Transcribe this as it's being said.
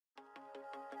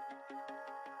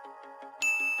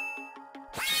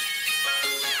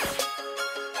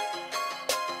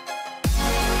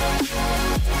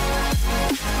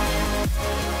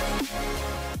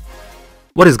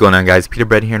What is going on, guys? Peter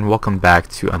Bread here, and welcome back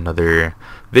to another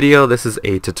video. This is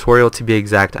a tutorial, to be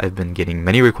exact. I've been getting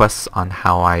many requests on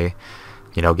how I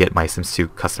get my Sims 2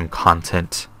 custom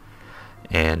content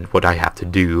and what I have to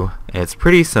do. And it's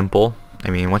pretty simple. I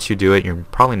mean, once you do it, you're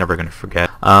probably never going to forget.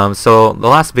 So the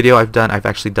last video I've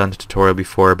actually done a tutorial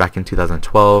before back in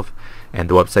 2012, and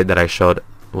the website that I showed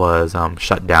was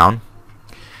shut down.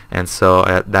 And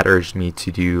so that urged me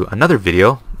to do another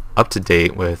video up to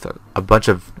date with a bunch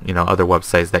of other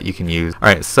websites that you can use.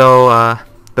 Alright, so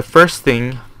the first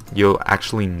thing you'll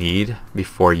actually need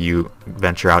before you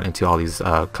venture out into all these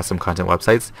custom content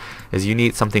websites is you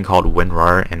need something called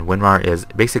WinRAR, and WinRAR is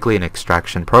basically an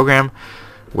extraction program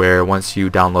where once you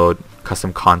download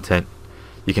custom content,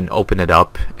 you can open it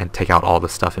up and take out all the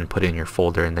stuff and put it in your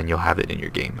folder, and then you'll have it in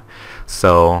your game.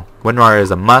 So WinRAR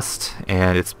is a must,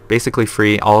 and it's basically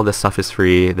free. All of this stuff is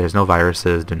free. There's no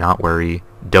viruses. Do not worry.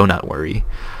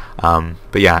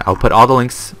 But yeah, I'll put all the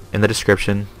links in the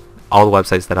description. All the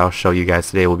websites that I'll show you guys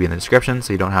today will be in the description,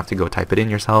 so you don't have to go type it in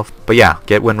yourself. But yeah,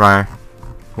 get WinRAR.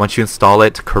 Once you install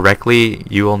it correctly,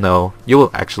 you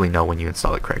will actually know when you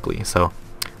install it correctly. So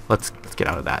let's get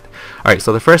out of that. Alright,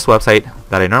 so the first website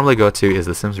that I normally go to is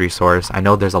the Sims Resource. I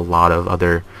know there's a lot of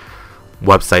other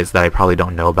websites that I probably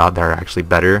don't know about that are actually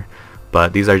better,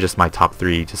 but these are just my top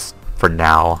 3 just for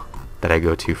now that I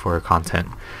go to for content.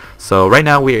 So right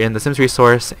now we're in the Sims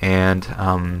Resource, and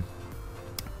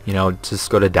just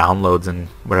go to downloads and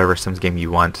whatever Sims game you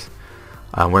want.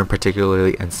 We're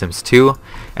particularly in Sims 2,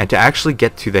 and to actually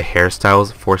get to the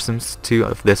hairstyles for Sims 2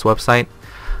 of this website,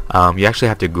 you actually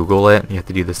have to Google it. You have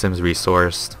to do the Sims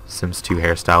Resource Sims 2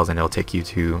 hairstyles, and it'll take you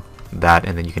to that,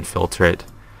 and then you can filter it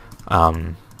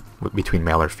between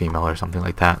male or female or something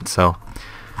like that. So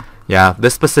yeah,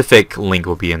 this specific link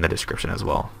will be in the description as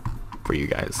well for you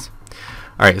guys.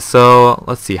 Alright, so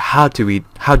let's see, how do we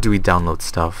download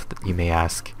stuff, you may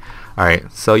ask.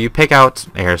 Alright, so you pick out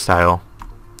a hairstyle.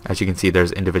 As you can see,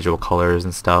 there's individual colors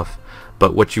and stuff.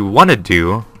 But what you want to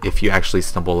do, if you actually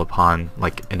stumble upon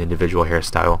like an individual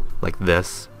hairstyle like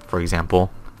this, for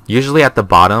example, usually at the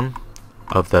bottom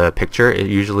of the picture, it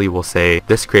usually will say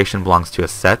this creation belongs to a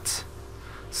set.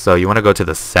 So you want to go to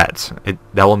the set.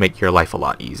 That will make your life a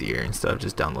lot easier instead of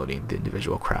just downloading the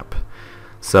individual crap.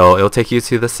 So it'll take you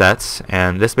to the sets,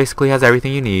 and this basically has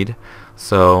everything you need.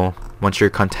 So once you're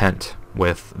content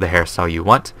with the hairstyle you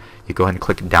want, you go ahead and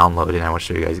click download, and I will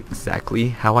show you guys exactly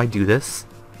how I do this.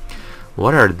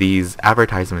 What are these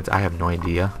advertisements? I have no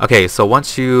idea. Okay, so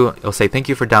once it'll say thank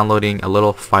you for downloading, a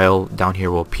little file down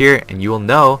here will appear, and you will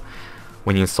know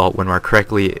when you install WinRAR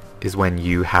correctly is when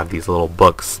you have these little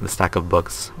books, the stack of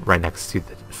books right next to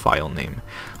the file name.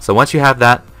 So once you have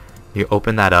that, you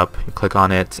open that up, you click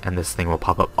on it, and this thing will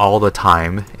pop up all the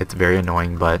time. It's very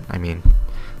annoying, but I mean,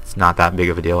 it's not that big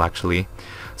of a deal actually.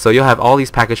 So you'll have all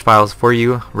these package files for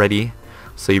you ready.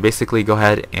 So you basically go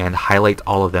ahead and highlight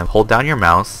all of them. Hold down your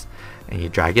mouse and you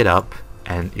drag it up,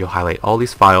 and you'll highlight all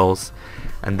these files,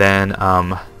 and then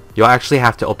you'll actually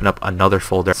have to open up another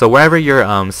folder. So wherever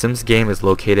your Sims game is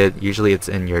located, usually it's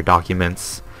in your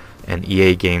documents and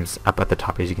EA games up at the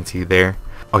top, as you can see there.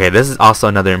 Okay, this is also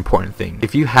another important thing.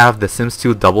 If you have the Sims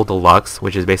 2 Double Deluxe,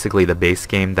 which is basically the base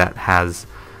game that has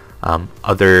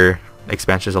other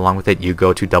expansions along with it, you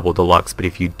go to Double Deluxe. But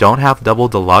if you don't have Double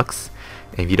Deluxe,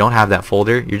 and if you don't have that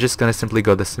folder, you're just gonna simply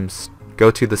go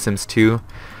to the Sims 2,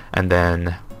 and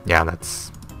then yeah,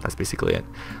 that's basically it.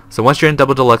 So once you're in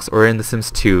Double Deluxe or in the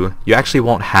Sims 2, you actually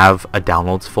won't have a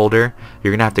downloads folder.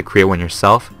 You're gonna have to create one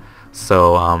yourself.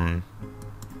 So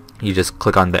you just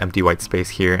click on the empty white space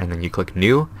here, and then you click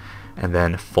new, and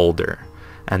then folder.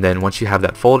 And then once you have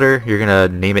that folder, you're gonna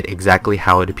name it exactly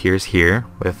how it appears here,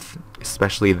 with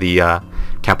especially the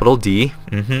capital D,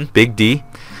 big D,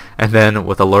 and then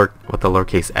with a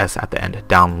lowercase s at the end,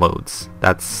 downloads.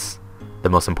 That's the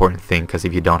most important thing, because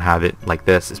if you don't have it like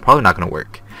this, it's probably not gonna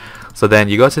work. So then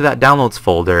you go to that downloads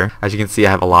folder. As you can see,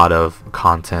 I have a lot of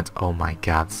content. Oh my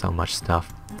god, so much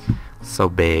stuff, so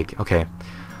big. Okay.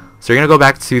 So you're going to go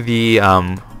back to the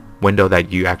window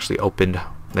that you actually opened,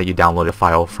 that you downloaded a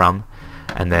file from.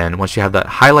 And then once you have that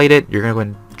highlighted, you're going to go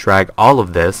and drag all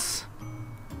of this.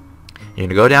 You're going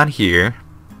to go down here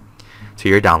to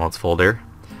your downloads folder,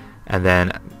 and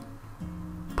then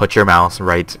put your mouse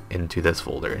right into this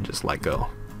folder and just let go.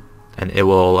 And it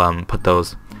will put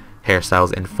those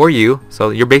hairstyles in for you. So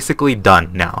you're basically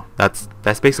done now. That's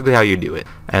basically how you do it.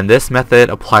 And this method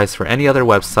applies for any other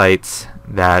websites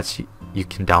that you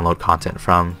can download content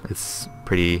from. It's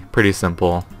pretty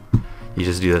simple. You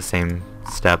just do the same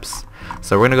steps.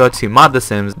 So we're gonna go to Mod The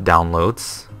Sims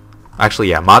downloads, Actually,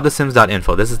 yeah,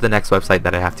 modthesims.info. This is the next website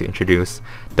that I have to introduce.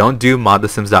 Don't do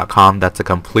modthesims.com. That's a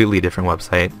completely different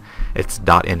website. It's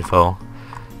 .info.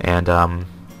 And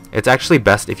it's actually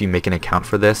best if you make an account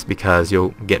for this because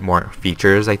you'll get more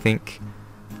features, I think.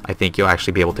 I think you'll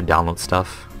actually be able to download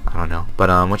stuff. I don't know. But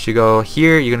once you go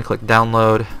here, you're going to click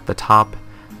download, the top.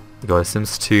 You go to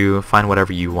Sims 2, find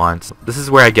whatever you want. This is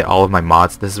where I get all of my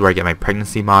mods. This is where I get my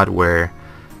pregnancy mod, where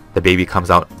the baby comes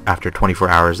out after 24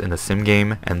 hours in the sim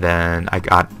game. And then I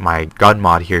got my god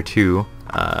mod here too,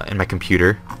 in my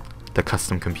computer, the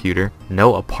custom computer.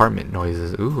 No apartment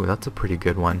noises. Ooh, that's a pretty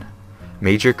good one.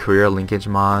 Major career linkage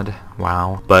mod.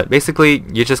 Wow. But basically,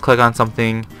 you just click on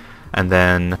something, and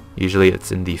then usually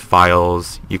it's in the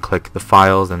files. You click the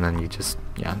files, and then you just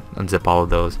unzip all of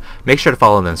those. Make sure to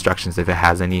follow the instructions if it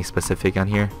has any specific on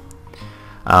here.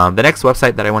 The next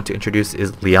website that I want to introduce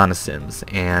is Liana Sims,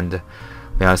 and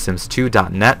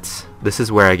LianaSims2.net. This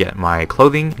is where I get my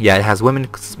clothing. Yeah, it has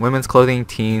women's clothing,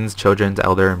 teens, children's,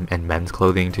 elder, and men's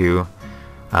clothing too.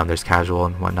 There's casual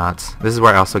and whatnot. This is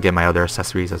where I also get my other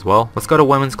accessories as well. Let's go to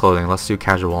women's clothing. Let's do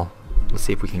casual. Let's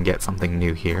see if we can get something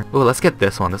new here. Oh, let's get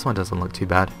this one. This one doesn't look too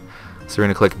bad. So we're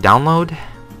going to click download.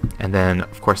 And then,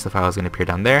 of course, the file is going to appear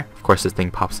down there. Of course, this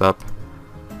thing pops up.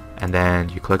 And then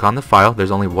you click on the file.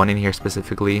 There's only one in here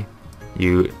specifically.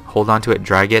 You hold on to it,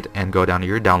 drag it, and go down to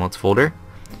your downloads folder.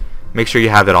 Make sure you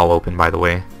have it all open, by the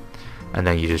way. And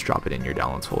then you just drop it in your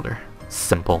downloads folder.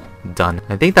 Simple. Done.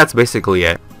 I think that's basically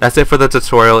it. That's it for the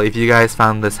tutorial. If you guys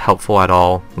found this helpful at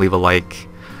all, leave a like.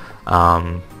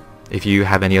 If you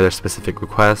have any other specific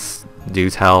requests, do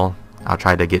tell. I'll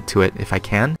try to get to it if I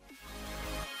can.